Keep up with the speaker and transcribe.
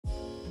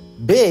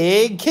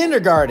Big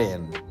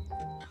kindergarten.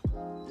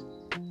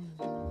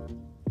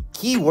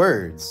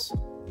 Keywords.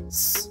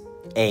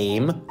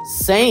 Aim,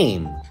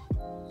 same.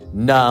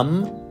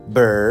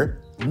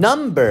 Number,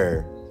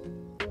 number.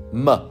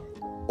 M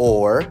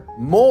or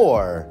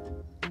more.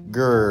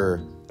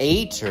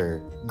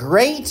 Greater,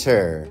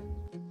 greater.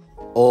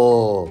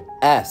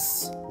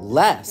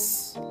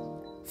 Less.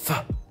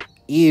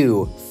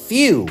 Few,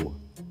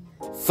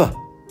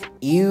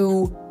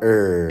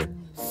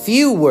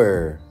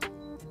 fewer.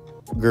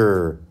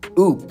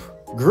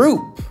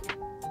 Group,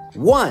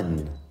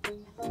 one.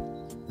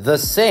 The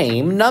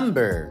same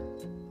number.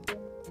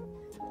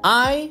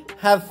 I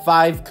have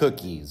 5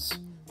 cookies.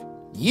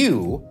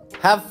 You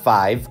have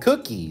 5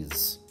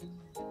 cookies.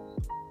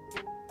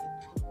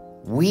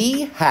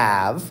 We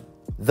have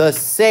the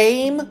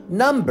same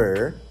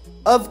number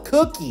of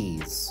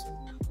cookies.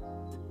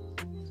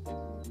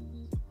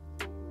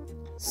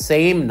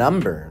 Same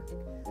number.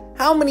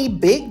 How many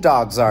big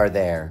dogs are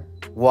there?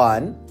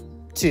 1,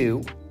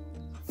 2,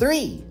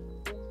 3.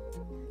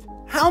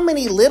 How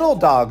many little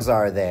dogs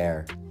are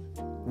there?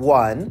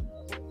 1,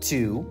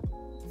 2,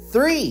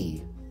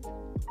 3.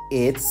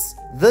 It's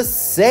the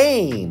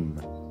same.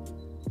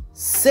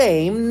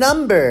 Same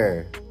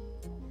number.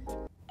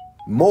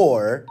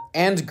 More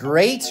and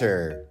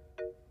greater.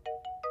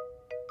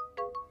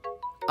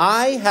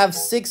 I have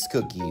 6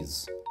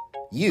 cookies.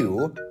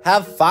 You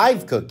have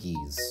 5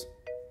 cookies.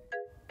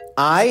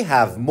 I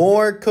have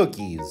more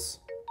cookies.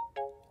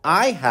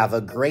 I have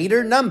a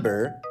greater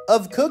number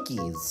of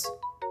cookies.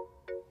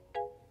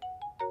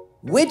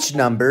 Which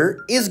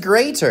number is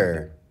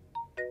greater?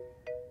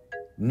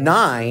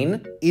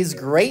 9 is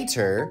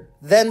greater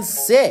than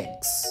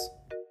 6.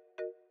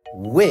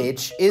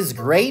 Which is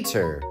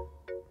greater?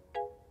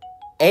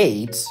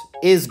 8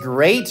 is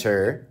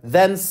greater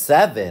than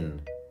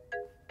 7.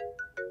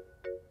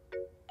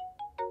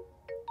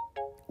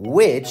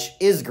 Which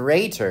is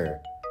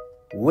greater?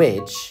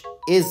 Which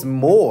is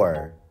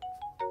more?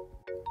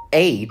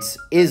 8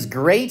 is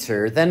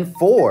greater than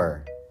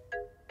 4.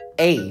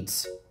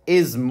 8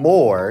 is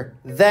more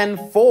than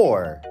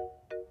 4.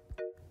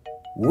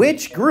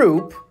 Which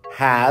group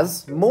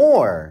has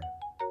more?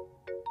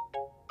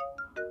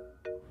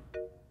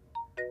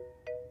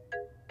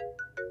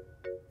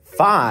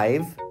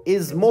 5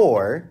 is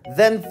more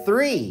than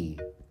 3.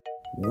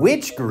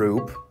 Which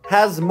group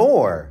has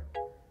more?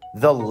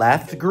 The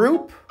left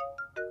group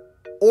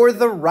or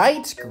the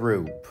right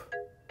group?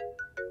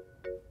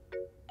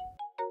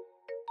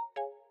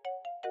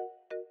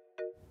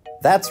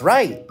 That's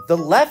right, the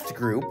left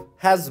group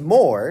has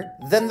more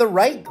than the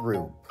right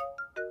group.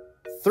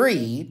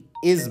 3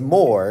 is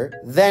more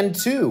than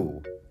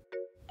 2.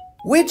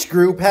 Which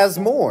group has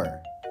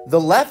more? The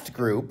left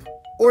group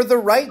or the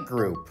right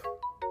group?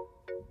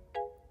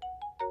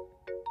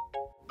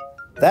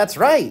 That's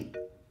right,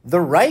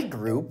 the right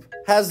group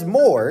has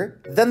more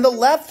than the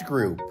left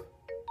group.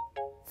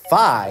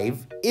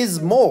 5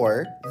 is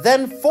more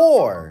than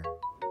 4.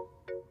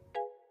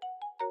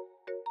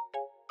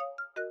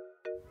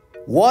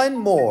 One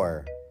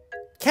more.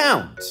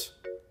 Count.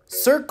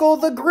 Circle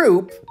the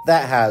group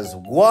that has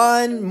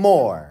one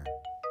more.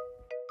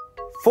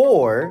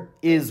 4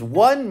 is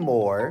one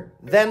more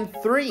than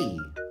 3.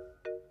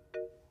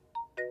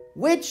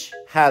 Which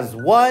has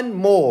one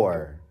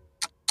more?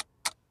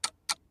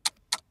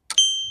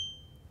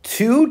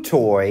 2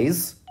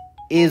 toys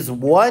is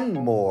one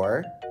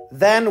more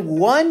than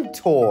 1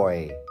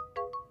 toy.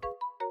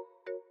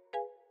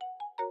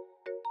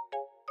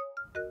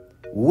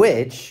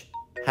 Which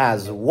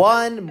has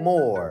one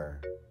more?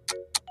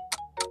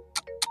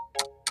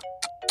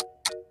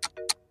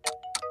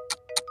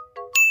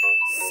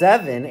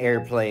 7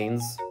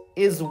 airplanes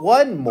is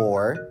one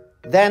more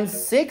than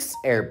 6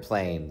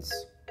 airplanes.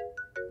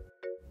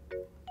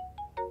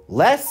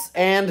 Less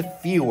and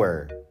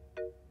fewer.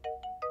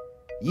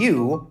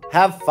 You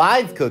have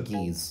 5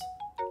 cookies.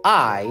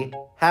 I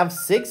have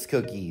 6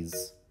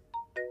 cookies.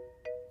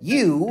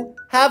 You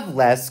have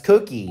less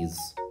cookies.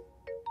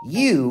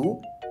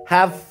 You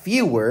have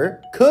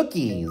fewer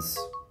cookies.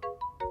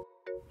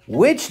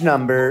 Which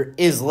number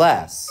is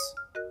less?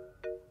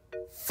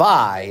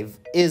 5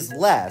 is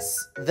less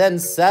than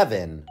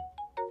 7.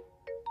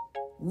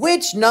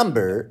 Which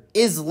number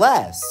is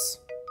less?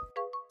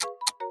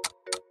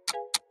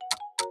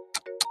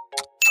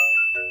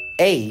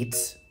 8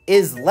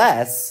 is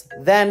less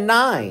than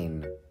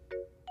 9.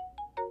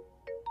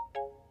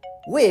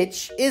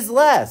 Which is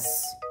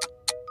less?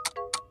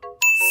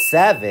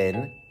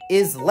 7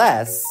 is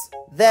less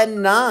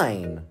than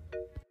 9.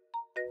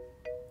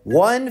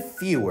 1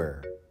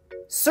 fewer.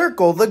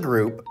 Circle the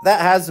group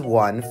that has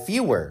 1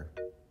 fewer.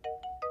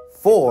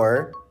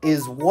 4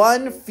 is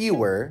 1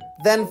 fewer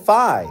than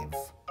 5.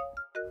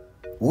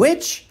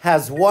 Which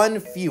has 1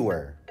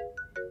 fewer?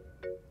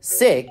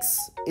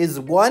 6 is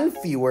 1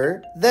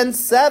 fewer than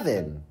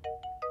 7.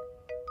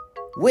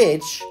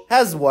 Which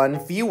has 1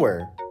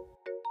 fewer?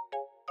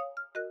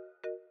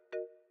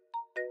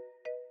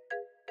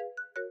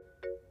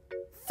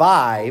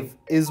 5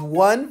 is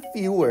 1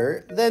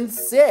 fewer than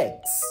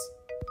 6.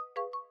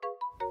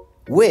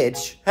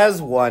 Which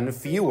has one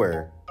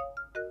fewer?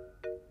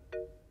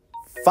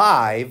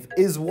 5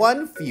 is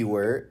one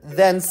fewer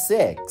than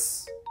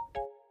 6.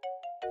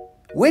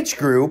 Which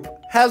group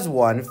has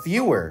one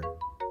fewer?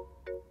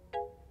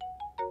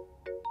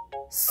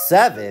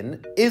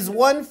 7 is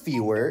one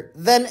fewer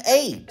than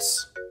 8.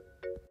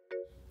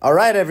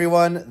 Alright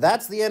everyone,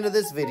 that's the end of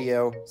this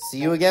video. See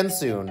you again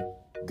soon.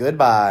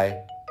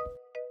 Goodbye.